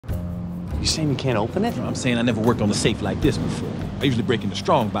You saying you can't open it? No, I'm saying I never worked on a safe like this before. I usually break into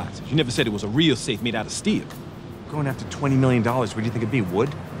strong boxes. You never said it was a real safe made out of steel. Going after $20 million, what do you think it'd be, wood?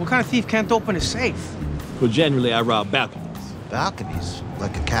 What kind of thief can't open a safe? Well, generally I rob balconies. Balconies?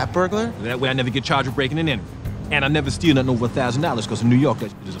 Like a cat burglar? That way I never get charged with breaking and entering. And I never steal nothing over $1,000 because in New York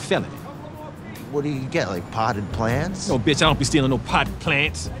that is a felony. What do you get, like potted plants? No, bitch, I don't be stealing no potted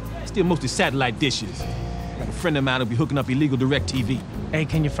plants. I steal mostly satellite dishes. Got a friend of mine who'll be hooking up illegal DirecTV. Hey,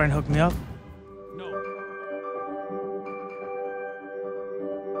 can your friend hook me up?